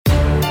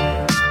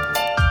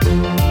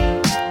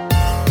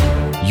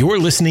You're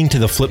listening to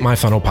the Flip My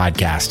Funnel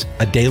podcast,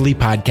 a daily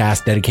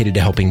podcast dedicated to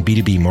helping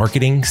B2B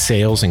marketing,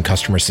 sales, and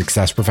customer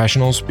success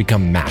professionals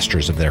become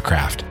masters of their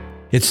craft.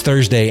 It's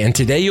Thursday, and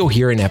today you'll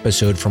hear an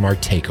episode from our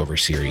Takeover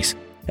series.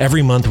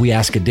 Every month, we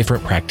ask a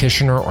different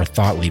practitioner or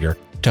thought leader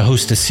to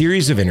host a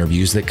series of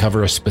interviews that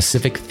cover a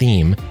specific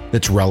theme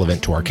that's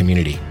relevant to our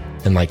community.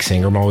 And like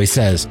Sangram always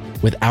says,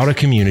 without a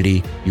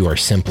community, you are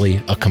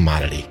simply a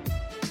commodity.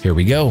 Here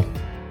we go.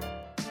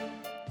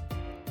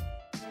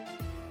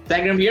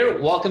 Sangram here.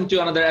 Welcome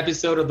to another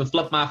episode of the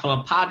Flip My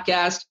Funnel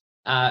podcast.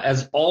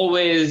 As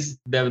always,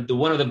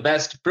 one of the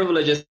best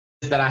privileges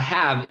that I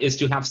have is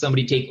to have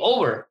somebody take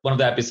over one of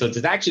the episodes.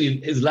 It actually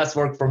is less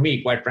work for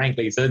me, quite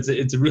frankly. So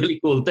it's a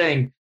really cool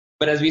thing.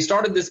 But as we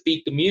started this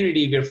Peak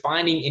community, we're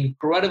finding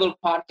incredible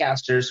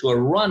podcasters who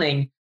are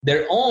running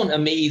their own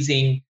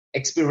amazing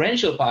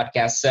experiential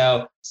podcasts.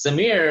 So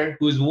Samir,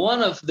 who's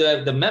one of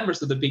the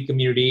members of the Peak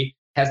community,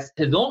 has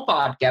his own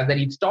podcast that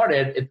he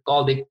started. It's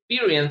called the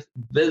Experience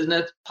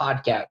Business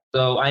Podcast.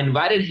 So I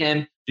invited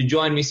him to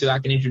join me so I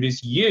can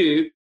introduce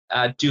you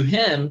to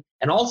him,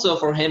 and also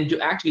for him to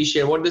actually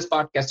share what this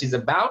podcast is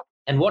about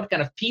and what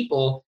kind of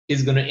people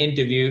he's going to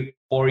interview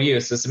for you.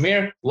 So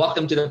Samir,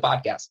 welcome to the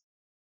podcast.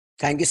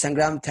 Thank you,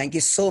 Sangram. Thank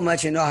you so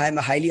much. I'm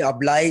highly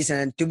obliged,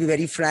 and to be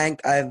very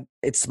frank,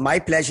 it's my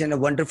pleasure and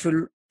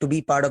wonderful to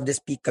be part of this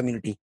Peak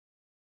community.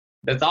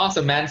 That's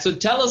awesome, man. So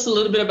tell us a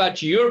little bit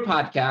about your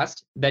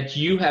podcast that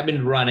you have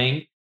been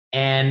running,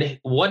 and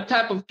what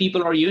type of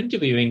people are you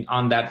interviewing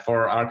on that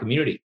for our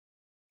community?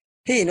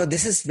 Hey,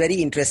 this is very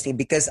interesting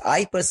because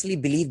I personally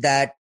believe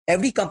that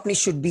every company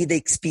should be the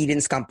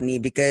experience company,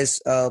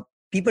 because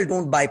people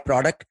don't buy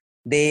product,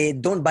 they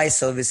don't buy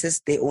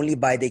services, they only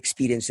buy the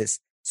experiences.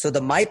 So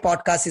my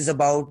podcast is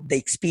about the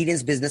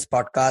Experience Business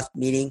Podcast,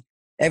 meaning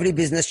every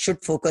business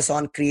should focus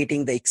on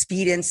creating the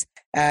experience.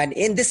 And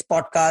in this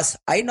podcast,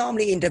 I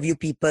normally interview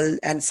people,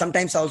 and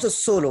sometimes also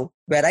solo,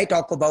 where I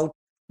talk about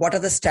what are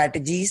the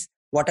strategies,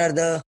 what are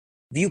the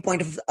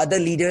viewpoint of other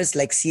leaders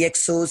like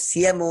CXOs,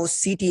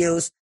 CMOs,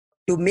 CTOs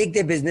to make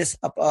their business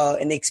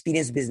an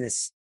experience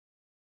business.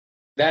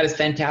 That is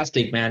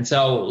fantastic, man.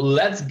 So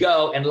let's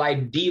go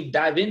and deep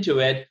dive into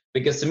it,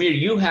 because Samir,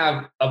 you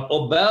have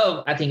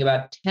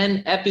about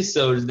 10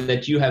 episodes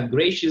that you have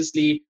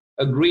graciously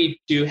agreed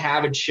to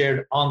have it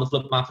shared on the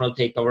Flip My Funnel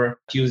Takeover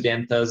Tuesday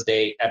and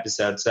Thursday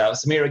episodes. So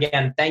Samir,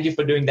 again, thank you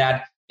for doing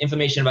that.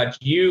 Information about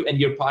you and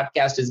your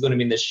podcast is going to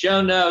be in the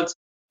show notes.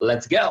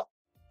 Let's go.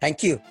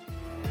 Thank you.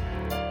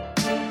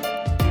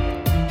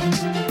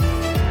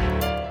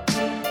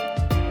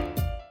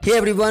 Hey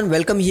everyone,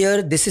 welcome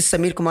here. This is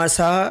Samir Kumar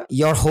Saha,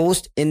 your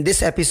host. In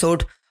this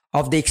episode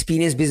of the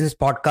Experience Business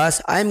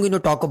Podcast, I'm going to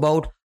talk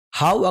about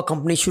how a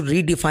company should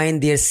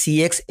redefine their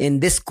CX in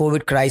this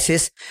COVID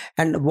crisis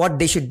and what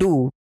they should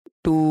do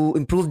to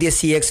improve their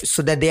CX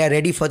so that they are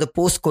ready for the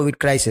post-COVID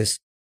crisis.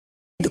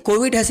 The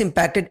COVID has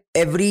impacted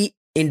every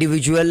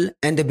individual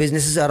and the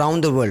businesses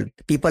around the world.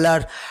 People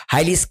are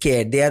highly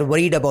scared. They are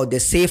worried about their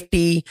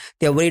safety.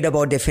 They are worried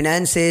about their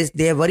finances.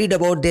 They are worried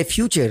about their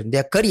future,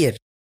 their career,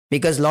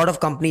 because a lot of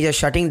companies are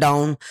shutting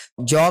down.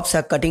 Jobs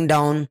are cutting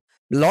down.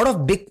 A lot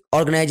of big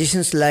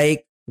organizations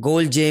like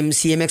Gold Gym,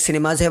 CMX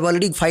Cinemas have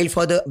already filed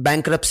for the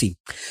bankruptcy.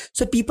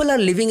 So people are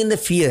living in the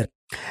fear.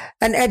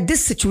 And at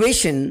this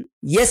situation,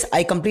 yes,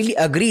 I completely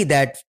agree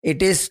that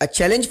it is a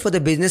challenge for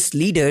the business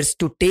leaders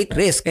to take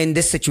risk in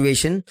this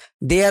situation.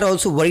 They are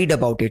also worried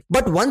about it.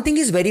 But one thing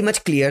is very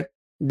much clear,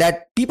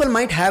 that people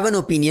might have an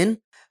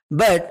opinion,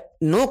 but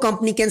no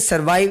company can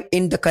survive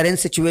in the current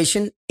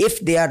situation if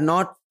they are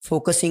not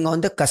focusing on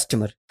the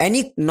customer.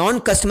 Any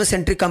non-customer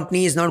centric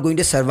company is not going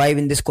to survive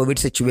in this COVID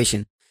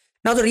situation.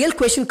 Now, the real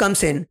question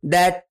comes in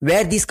that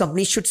where these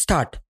companies should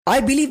start.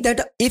 I believe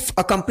that if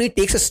a company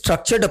takes a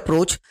structured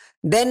approach,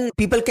 then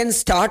people can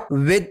start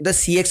with the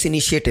CX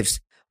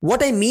initiatives.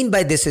 What I mean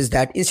by this is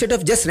that instead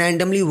of just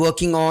randomly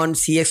working on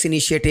CX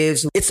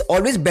initiatives, it's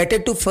always better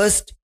to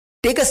first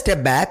take a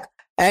step back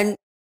and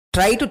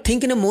try to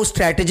think in a more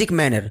strategic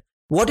manner.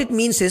 What it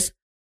means is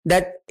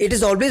that it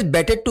is always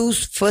better to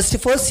first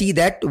of all see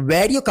that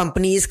where your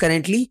company is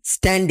currently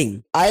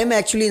standing. I am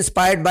actually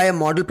inspired by a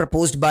model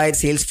proposed by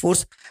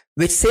Salesforce,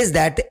 which says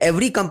that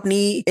every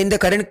company in the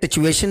current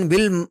situation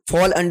will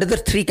fall under the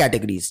three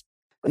categories.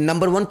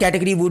 Number one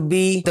category would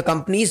be the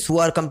companies who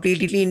are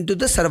completely into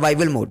the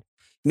survival mode,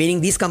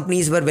 meaning these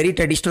companies were very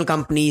traditional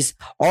companies,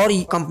 or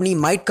a company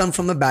might come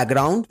from a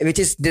background which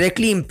is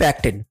directly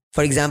impacted.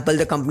 For example,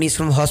 the companies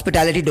from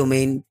hospitality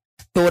domain,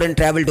 tour and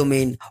travel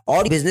domain,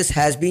 or business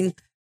has been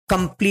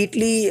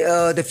completely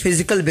the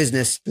physical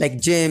business like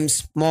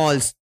gyms,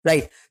 malls,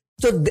 right?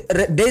 So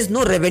there is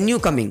no revenue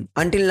coming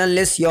until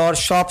unless your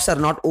shops are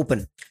not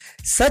open.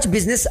 Such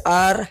business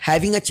are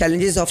having a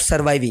challenges of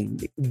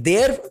surviving.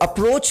 Their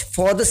approach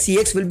for the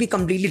CX will be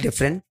completely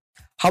different.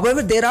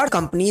 However, there are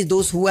companies,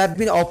 those who have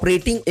been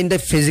operating in the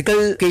physical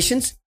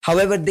locations.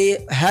 However,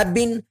 they have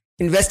been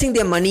investing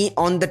their money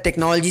on the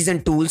technologies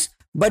and tools,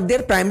 but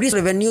their primary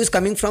revenue is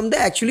coming from the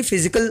actually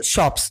physical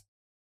shops.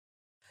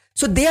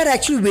 So they are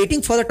actually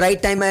waiting for the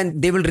right time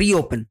and they will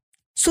reopen.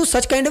 So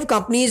such kind of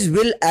companies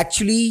will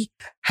actually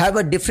have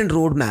a different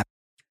roadmap.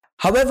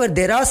 However,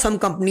 there are some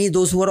companies,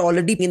 those who are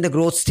already in the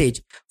growth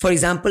stage. For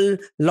example, a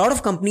lot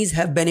of companies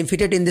have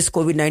benefited in this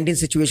COVID-19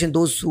 situation,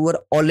 those who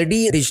were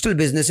already digital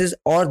businesses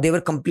or they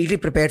were completely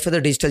prepared for the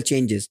digital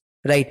changes,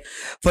 right?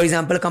 For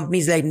example,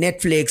 companies like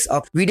Netflix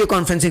or video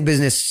conferencing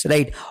business,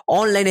 right?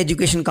 Online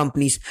education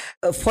companies.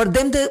 For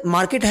them, the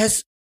market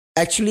has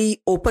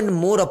actually opened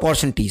more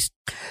opportunities.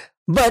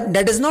 But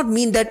that does not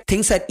mean that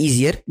things are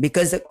easier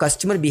because the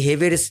customer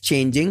behavior is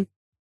changing.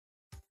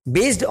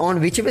 Based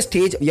on whichever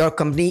stage your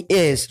company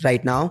is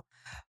right now,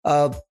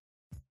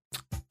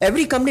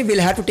 every company will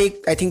have to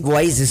take, I think,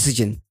 wise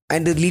decision.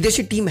 And the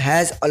leadership team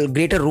has a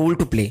greater role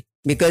to play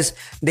because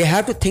they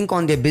have to think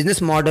on their business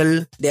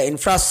model, their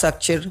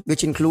infrastructure,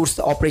 which includes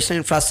the operational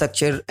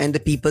infrastructure and the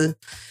people,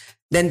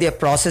 then their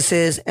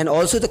processes and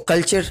also the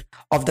culture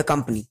of the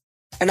company.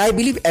 And I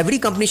believe every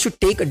company should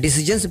take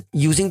decisions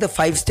using the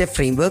 5-step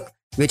framework,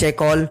 which I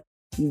call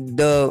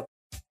the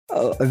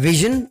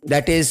vision.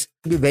 That is,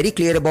 be very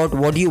clear about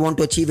what do you want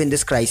to achieve in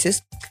this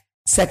crisis.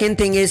 Second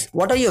thing is,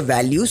 what are your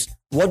values?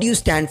 What do you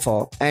stand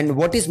for? And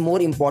what is more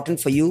important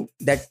for you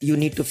that you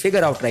need to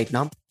figure out right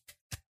now?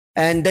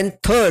 And then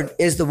third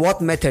is the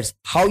what methods.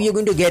 How you're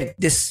going to get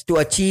this to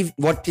achieve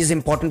what is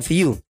important for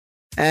you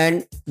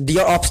and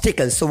your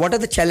obstacles. So what are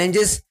the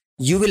challenges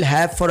you will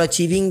have for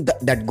achieving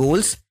that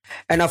goals?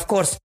 And of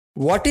course,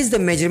 what is the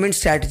measurement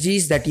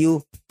strategies that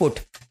you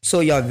put?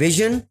 So your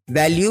vision,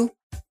 value,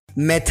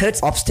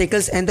 methods,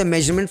 obstacles, and the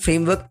measurement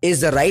framework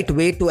is the right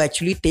way to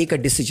actually take a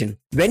decision.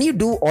 When you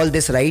do all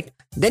this right,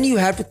 then you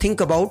have to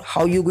think about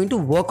how you're going to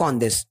work on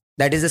this.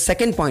 That is the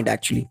second point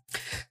actually.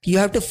 You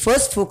have to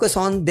first focus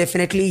on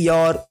definitely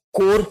your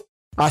core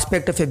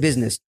aspect of your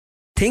business.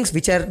 Things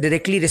which are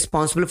directly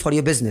responsible for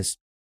your business.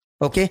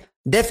 Okay.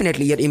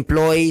 Definitely your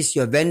employees,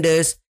 your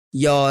vendors,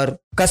 your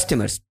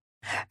customers.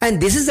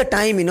 And this is the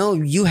time,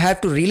 you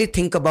have to really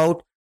think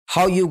about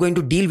how you're going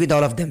to deal with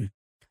all of them.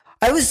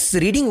 I was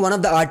reading one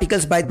of the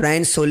articles by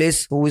Brian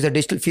Solis, who is a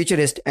digital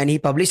futurist, and he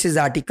published his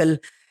article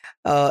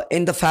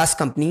in the Fast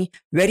Company,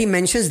 where he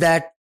mentions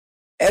that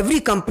every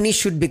company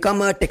should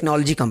become a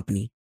technology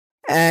company.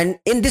 And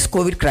in this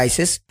COVID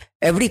crisis,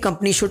 every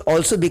company should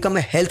also become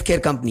a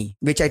healthcare company,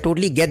 which I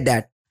totally get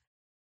that.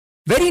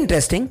 Very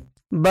interesting.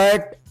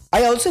 But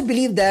I also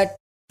believe that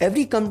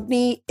every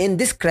company in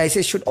this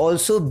crisis should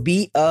also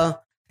be a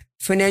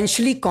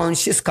financially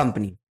conscious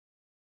company.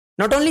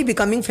 Not only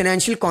becoming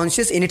financially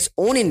conscious in its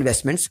own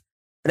investments,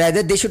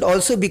 rather they should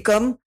also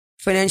become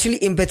financially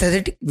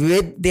empathetic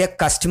with their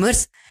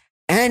customers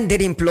and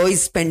their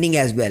employees' spending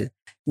as well.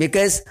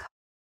 Because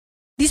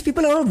these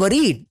people are all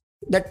worried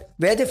that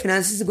where their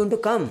finances are going to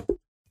come.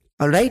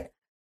 All right.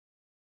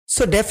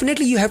 So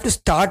definitely you have to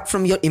start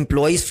from your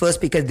employees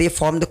first because they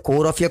form the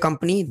core of your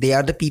company. They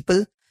are the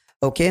people.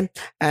 Okay.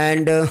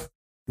 And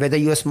whether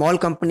you're a small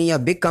company or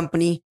big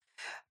company,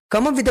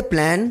 come up with a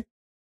plan.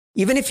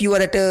 Even if you are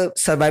at a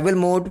survival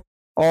mode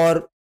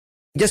or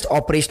just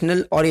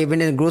operational or even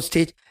in a growth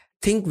stage,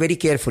 think very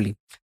carefully.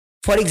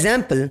 For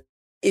example,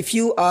 if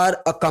you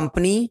are a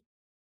company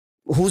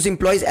whose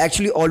employees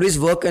actually always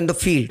work in the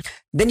field,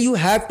 then you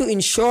have to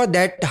ensure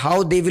that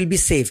how they will be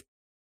safe.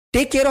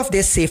 Take care of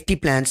their safety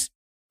plans.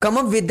 Come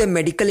up with the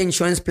medical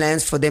insurance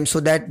plans for them so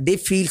that they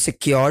feel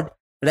secured,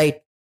 right?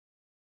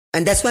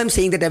 And that's why I'm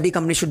saying that every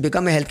company should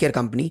become a healthcare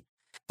company.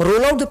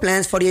 Roll out the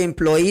plans for your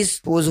employees,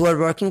 those who are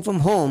working from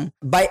home,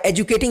 by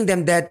educating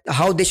them that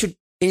how they should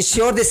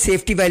ensure their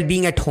safety while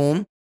being at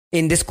home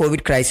in this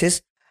COVID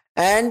crisis,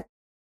 and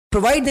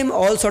provide them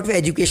all sort of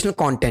educational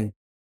content.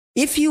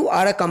 If you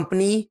are a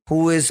company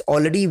who is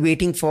already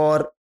waiting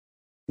for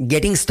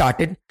getting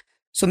started,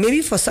 so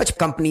maybe for such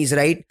companies,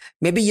 right,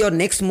 maybe your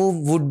next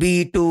move would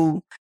be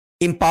to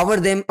empower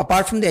them.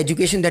 Apart from the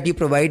education that you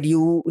provide,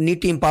 you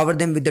need to empower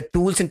them with the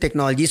tools and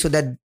technology so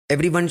that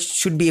everyone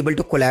should be able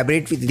to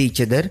collaborate with each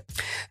other.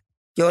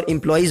 Your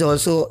employees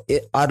also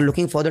are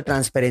looking for the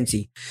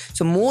transparency.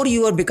 So more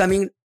you are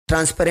becoming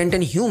transparent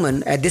and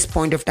human at this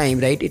point of time,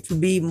 right? It will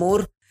be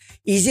more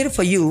easier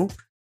for you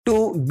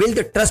to build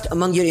the trust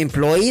among your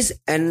employees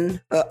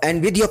and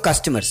with your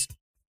customers.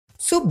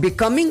 So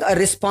becoming a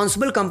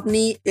responsible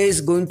company is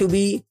going to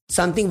be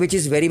something which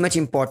is very much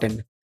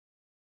important.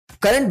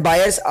 Current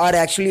buyers are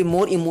actually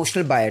more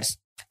emotional buyers.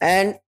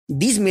 And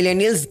these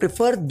millennials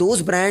prefer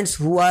those brands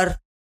who are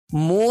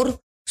more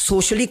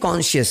socially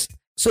conscious.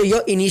 So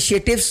your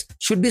initiatives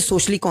should be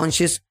socially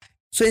conscious.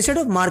 So instead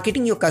of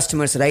marketing your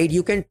customers, right,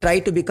 you can try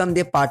to become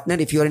their partner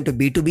if you are into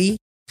B2B,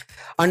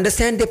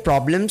 understand their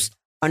problems,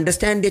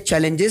 understand their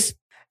challenges.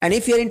 And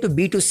if you're into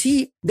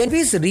B2C, then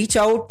please reach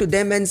out to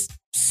them and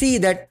see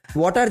that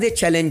what are their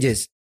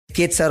challenges.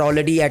 Kids are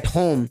already at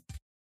home.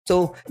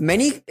 So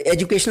many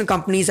educational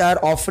companies are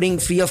offering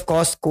free of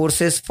cost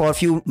courses for a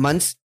few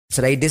months,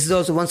 right? This is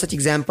also one such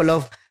example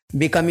of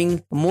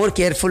becoming more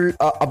careful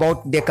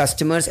about their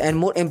customers and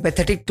more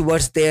empathetic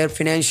towards their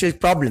financial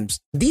problems.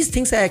 These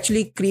things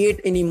actually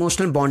create an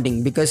emotional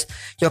bonding because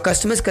your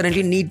customers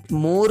currently need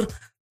more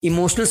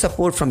emotional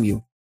support from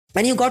you.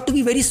 And you got to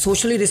be very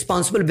socially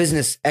responsible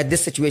business at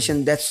this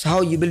situation. That's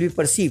how you will be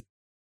perceived.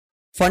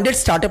 Funded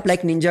startup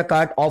like Ninja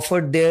Cart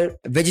offered their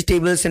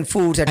vegetables and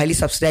foods at highly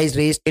subsidized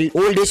rates to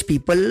old age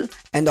people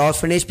and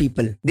orphanage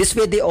people. This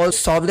way, they all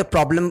solve the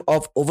problem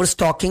of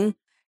overstocking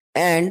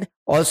and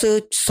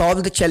also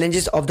solve the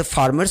challenges of the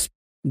farmers.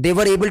 They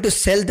were able to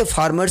sell the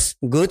farmers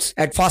goods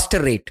at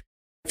faster rate.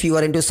 If you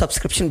are into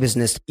subscription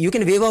business, you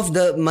can waive off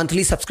the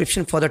monthly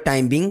subscription for the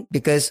time being,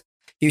 because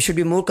you should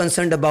be more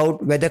concerned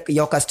about whether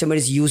your customer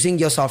is using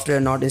your software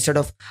or not, instead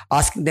of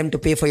asking them to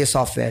pay for your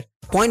software.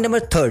 Point number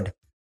third,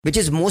 which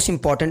is most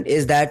important,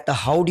 is that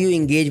how do you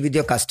engage with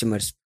your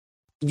customers?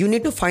 You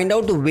need to find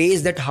out the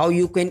ways that how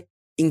you can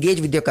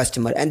engage with your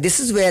customer. And this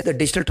is where the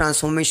digital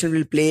transformation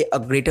will play a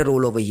greater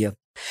role over here.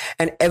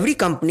 And every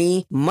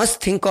company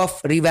must think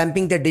of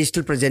revamping their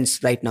digital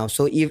presence right now.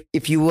 So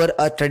if you were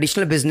a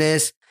traditional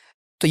business,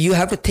 so you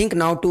have to think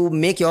now to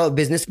make your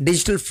business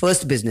digital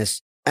first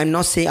business. I'm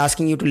not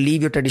asking you to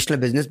leave your traditional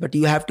business, but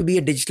you have to be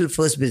a digital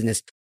first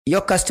business.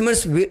 Your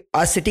customers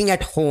are sitting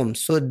at home,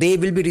 so they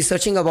will be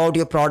researching about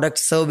your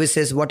products,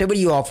 services, whatever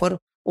you offer,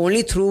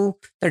 only through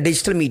the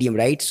digital medium,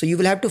 right? So you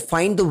will have to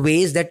find the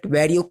ways that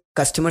where your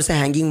customers are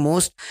hanging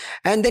most,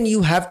 and then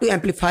you have to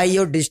amplify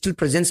your digital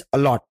presence a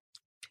lot.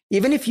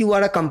 Even if you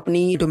are a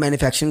company to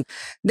manufacturing,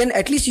 then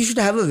at least you should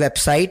have a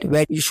website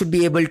where you should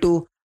be able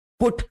to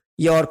put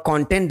your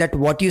content, that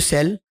what you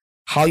sell,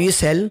 how you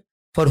sell,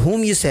 for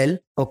whom you sell,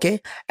 okay?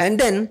 And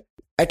then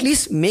at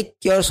least make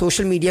your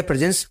social media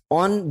presence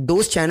on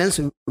those channels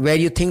where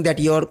you think that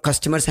your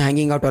customers are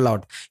hanging out a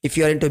lot. If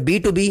you are into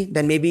B2B,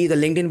 then maybe the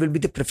LinkedIn will be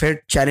the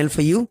preferred channel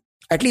for you.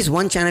 At least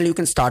one channel you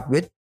can start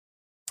with.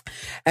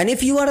 And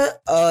if you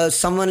are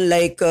someone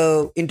like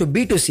into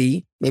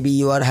B2C, maybe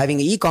you are having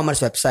an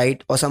e-commerce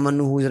website, or someone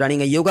who is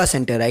running a yoga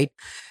center, right?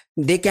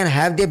 They can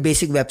have their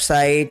basic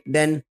website.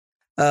 Then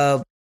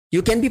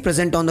you can be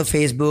present on the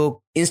Facebook,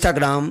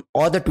 Instagram,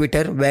 or the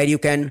Twitter, where you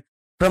can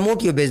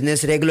promote your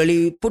business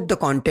regularly, put the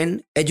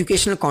content,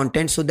 educational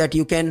content, so that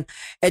you can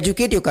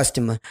educate your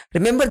customer.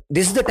 Remember,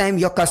 this is the time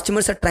your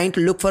customers are trying to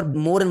look for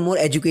more and more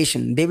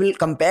education. They will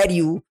compare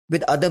you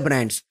with other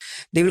brands.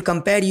 They will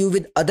compare you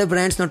with other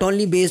brands, not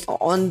only based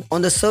on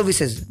the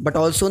services, but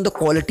also on the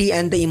quality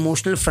and the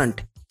emotional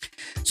front.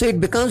 So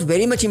it becomes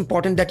very much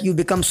important that you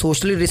become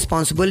socially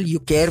responsible. You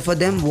care for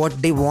them,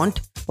 what they want,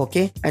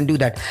 okay, and do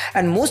that.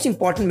 And most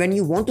important, when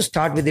you want to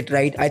start with it,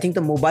 right, I think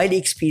the mobile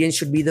experience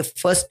should be the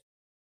first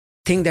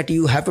thing that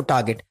you have to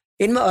target.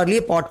 In my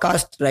earlier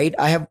podcast, right,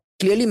 I have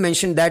clearly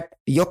mentioned that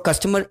your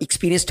customer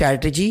experience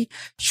strategy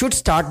should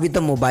start with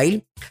the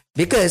mobile,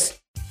 because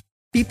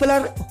people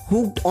are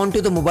hooked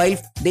onto the mobile.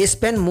 They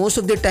spend most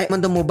of their time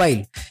on the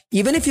mobile.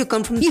 Even if you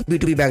come from the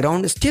B2B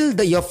background, still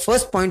your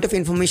first point of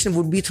information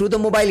would be through the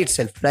mobile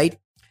itself, right?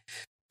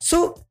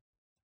 So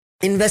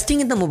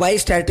investing in the mobile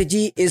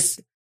strategy is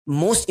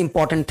most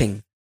important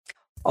thing.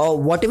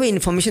 Whatever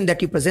information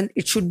that you present,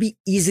 it should be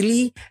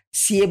easily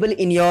seeable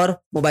in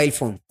your mobile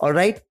phone. All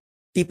right.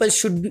 People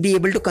should be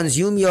able to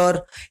consume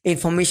your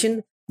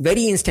information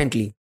very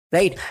instantly,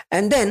 right?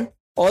 And then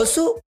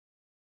also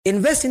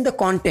invest in the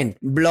content,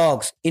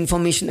 blogs,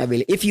 information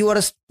available. If you are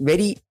a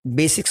very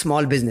basic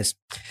small business,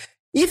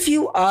 if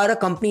you are a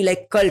company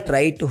like Cult,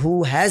 right,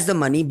 who has the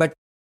money, but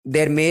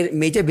their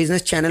major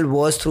business channel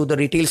was through the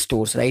retail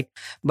stores, right?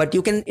 But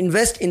you can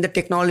invest in the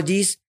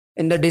technologies,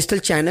 in the digital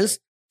channels,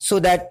 so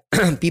that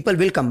people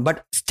will come.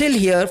 But still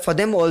here for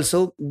them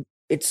also,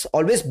 it's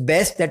always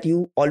best that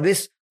you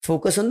always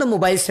focus on the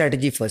mobile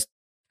strategy first.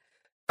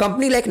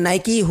 Company like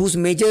Nike, whose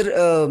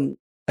major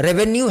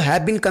revenue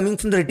have been coming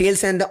from the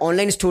retails and the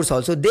online stores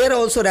also, they're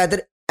also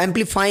rather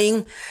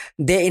amplifying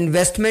their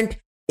investment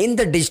in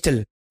the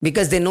digital,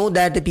 because they know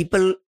that the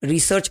people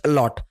research a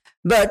lot.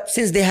 But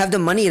since they have the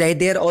money, right,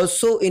 they are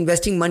also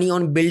investing money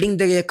on building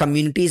the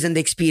communities and the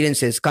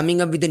experiences,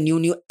 coming up with the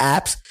new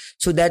apps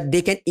so that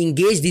they can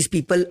engage these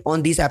people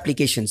on these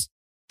applications.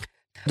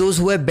 Those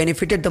who have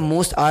benefited the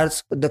most are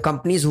the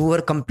companies who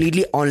are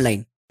completely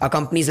online, are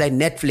companies like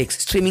Netflix,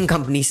 streaming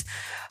companies,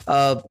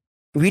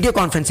 video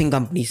conferencing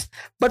companies.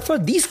 But for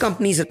these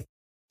companies,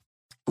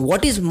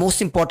 what is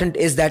most important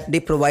is that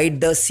they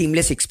provide the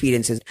seamless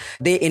experiences.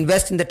 They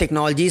invest in the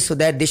technology so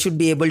that they should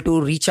be able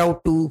to reach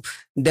out to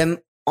them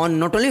on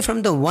not only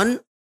from the one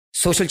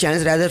social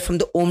channels, rather from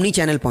the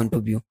omni-channel point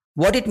of view.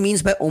 What it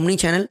means by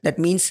omni-channel, that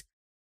means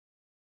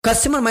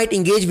customer might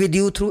engage with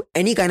you through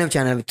any kind of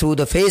channel, through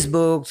the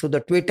Facebook, through the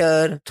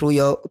Twitter, through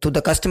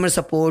the customer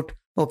support,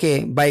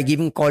 okay, by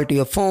giving call to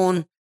your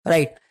phone,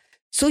 right?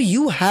 So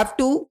you have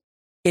to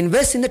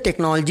invest in the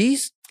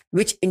technologies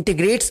which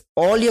integrates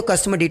all your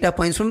customer data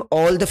points from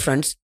all the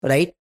fronts,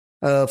 right?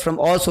 From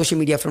all social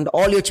media, from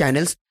all your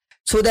channels,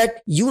 so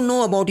that you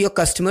know about your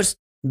customers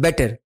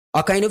better.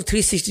 A kind of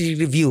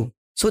 360 view,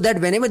 so that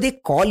whenever they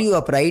call you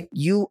up, right,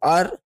 you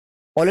are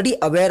already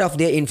aware of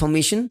their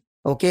information,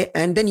 okay,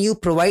 and then you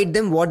provide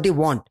them what they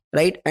want,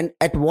 right, and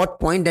at what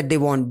point that they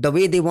want, the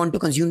way they want to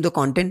consume the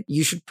content,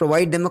 you should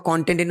provide them a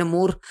content in a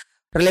more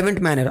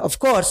relevant manner. Of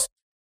course,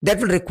 that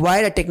will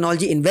require a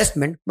technology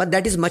investment, but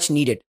that is much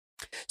needed.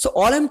 So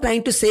all I'm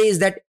trying to say is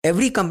that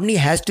every company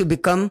has to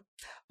become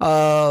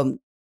a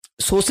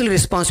social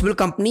responsible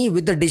company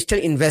with the digital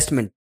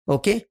investment,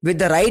 okay, with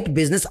the right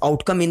business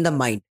outcome in the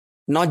mind,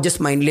 not just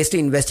mindlessly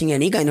investing in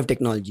any kind of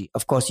technology.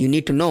 Of course, you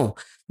need to know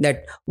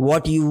that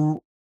what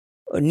you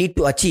need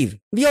to achieve.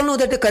 We all know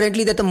that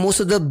currently that the most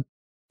of the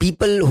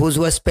people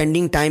who are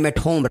spending time at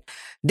home,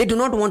 they do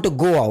not want to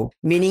go out.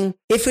 Meaning,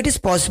 if it is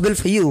possible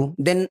for you,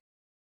 then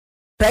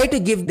try to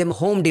give them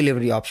home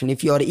delivery option.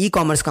 If you are an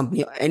e-commerce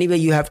company, anyway,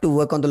 you have to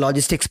work on the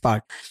logistics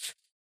part.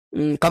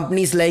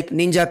 Companies like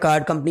Ninja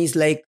Card, companies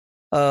like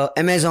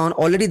Amazon,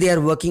 already they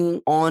are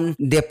working on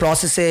their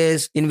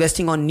processes,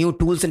 investing on new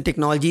tools and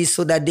technologies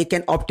so that they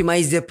can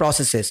optimize their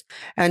processes.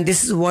 And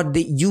this is what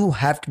you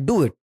have to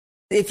do it.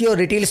 If you're a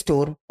retail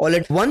store,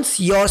 already once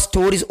your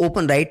store is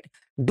open, right,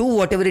 do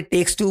whatever it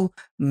takes to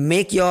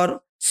make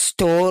your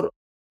store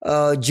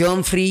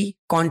germ-free,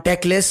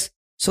 contactless,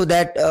 so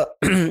that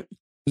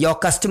your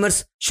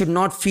customers should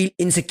not feel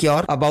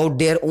insecure about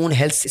their own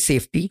health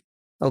safety.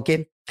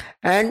 Okay.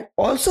 And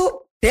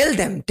also tell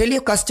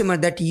your customer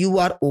that you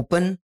are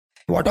open,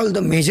 what all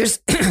the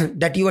measures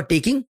that you are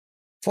taking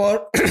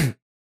for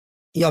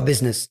your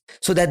business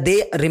so that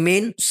they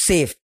remain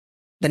safe.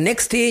 The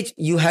next stage,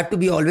 you have to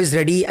be always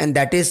ready. And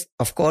that is,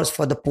 of course,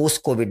 for the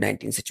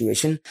post-COVID-19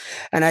 situation.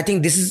 And I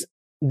think this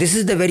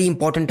is the very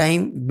important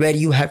time where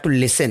you have to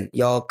listen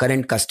your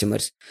current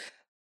customers,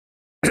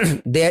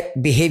 their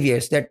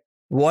behaviors, that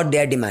what they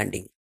are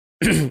demanding,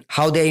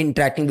 how they're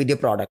interacting with your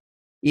product.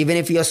 Even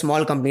if you're a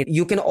small company,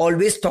 you can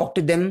always talk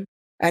to them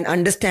and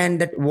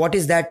understand that what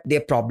is that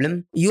their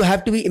problem. You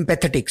have to be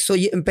empathetic. So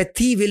your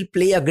empathy will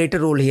play a greater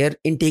role here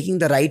in taking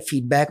the right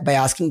feedback by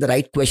asking the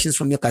right questions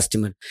from your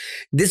customer.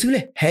 This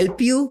will help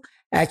you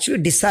actually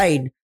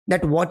decide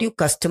that what your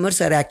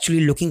customers are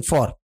actually looking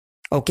for.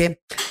 Okay.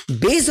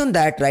 Based on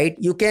that, right,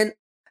 you can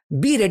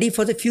be ready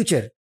for the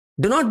future.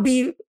 Do not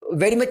be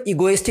very much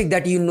egoistic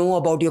that you know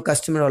about your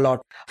customer a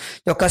lot.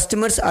 Your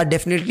customers are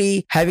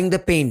definitely having the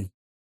pain.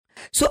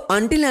 So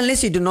until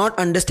unless you do not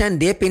understand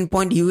their pain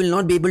point, you will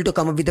not be able to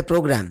come up with a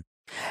program.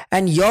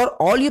 And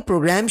all your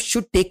programs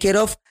should take care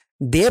of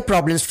their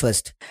problems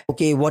first.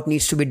 Okay, what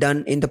needs to be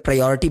done in the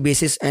priority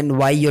basis and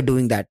why you're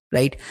doing that,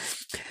 right?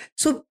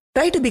 So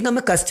try to become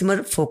a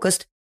customer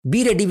focused,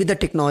 be ready with the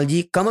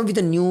technology, come up with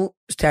a new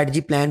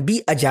strategy plan,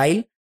 be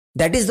agile.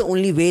 That is the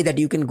only way that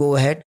you can go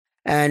ahead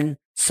and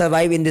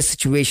survive in this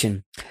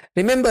situation.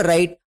 Remember,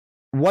 right,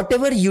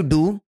 whatever you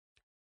do,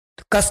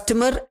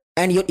 customer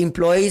and your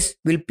employees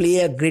will play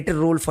a greater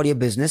role for your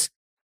business.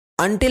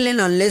 Until and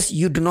unless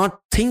you do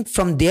not think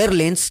from their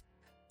lens,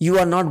 you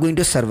are not going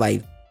to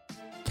survive.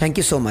 Thank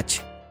you so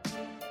much.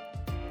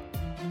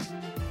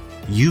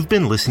 You've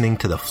been listening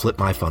to the Flip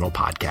My Funnel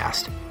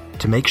podcast.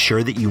 To make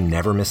sure that you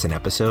never miss an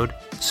episode,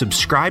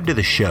 subscribe to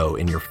the show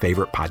in your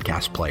favorite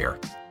podcast player.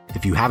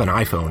 If you have an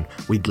iPhone,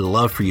 we'd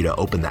love for you to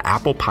open the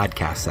Apple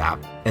Podcasts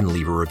app and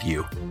leave a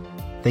review.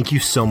 Thank you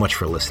so much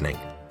for listening.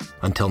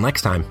 Until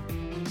next time.